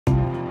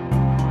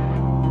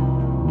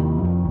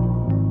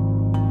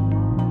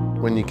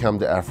When you come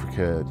to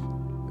Africa,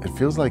 it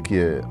feels like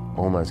you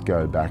almost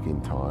go back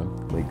in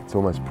time. Like it's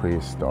almost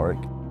prehistoric.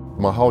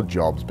 My whole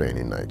job's been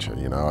in nature,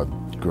 you know.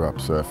 I grew up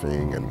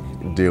surfing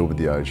and deal with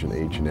the ocean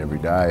each and every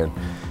day.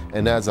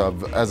 And as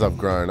I've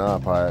grown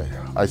up,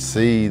 I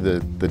see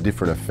the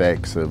different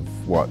effects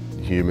of what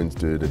humans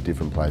do to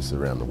different places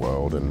around the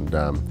world. And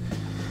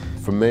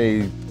for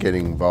me,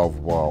 getting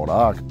involved with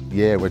WildArk,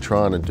 yeah, we're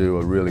trying to do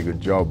a really good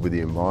job with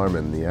the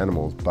environment and the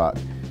animals, but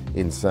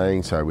in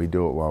saying so, we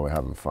do it while we're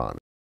having fun.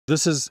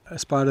 This is a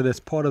spider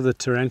that's part of the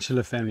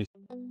tarantula family.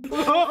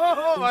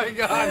 Oh my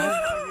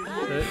God!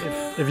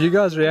 So if you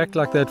guys react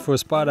like that for a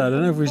spider, I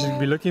don't know if we should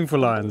be looking for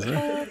lions.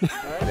 Eh?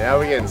 Now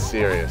we're getting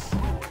serious.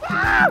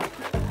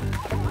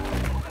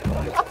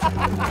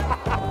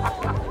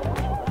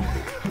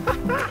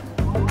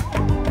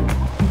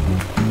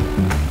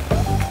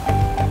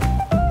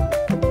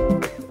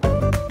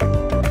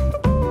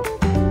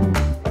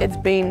 It's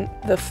been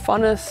the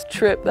funnest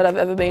trip that I've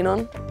ever been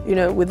on, you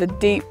know, with a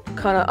deep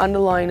kind of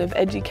underlying of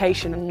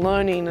education and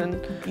learning,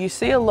 and you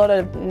see a lot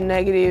of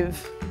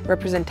negative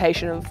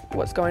representation of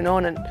what's going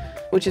on, and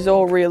which is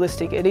all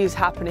realistic, it is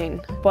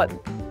happening, but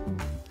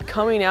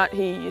coming out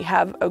here you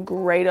have a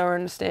greater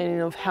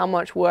understanding of how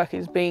much work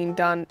is being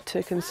done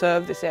to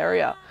conserve this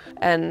area,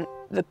 and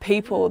the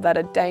people that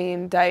are day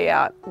in, day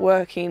out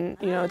working,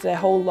 you know, their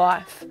whole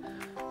life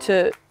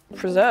to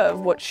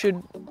preserve what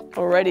should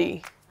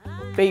already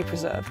be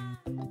preserved.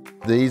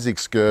 These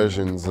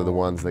excursions are the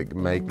ones that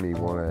make me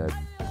want to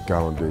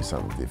go and do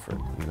something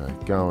different, you know,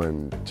 go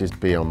and just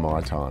be on my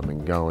time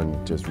and go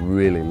and just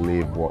really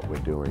live what we're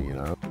doing, you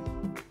know.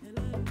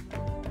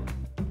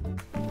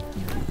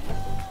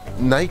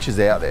 Nature's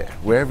out there.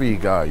 Wherever you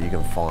go, you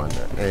can find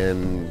it.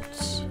 And,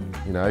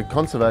 you know,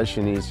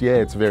 conservation is, yeah,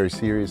 it's a very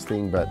serious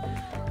thing, but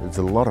it's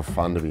a lot of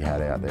fun to be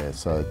had out there,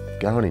 so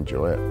go and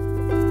enjoy it.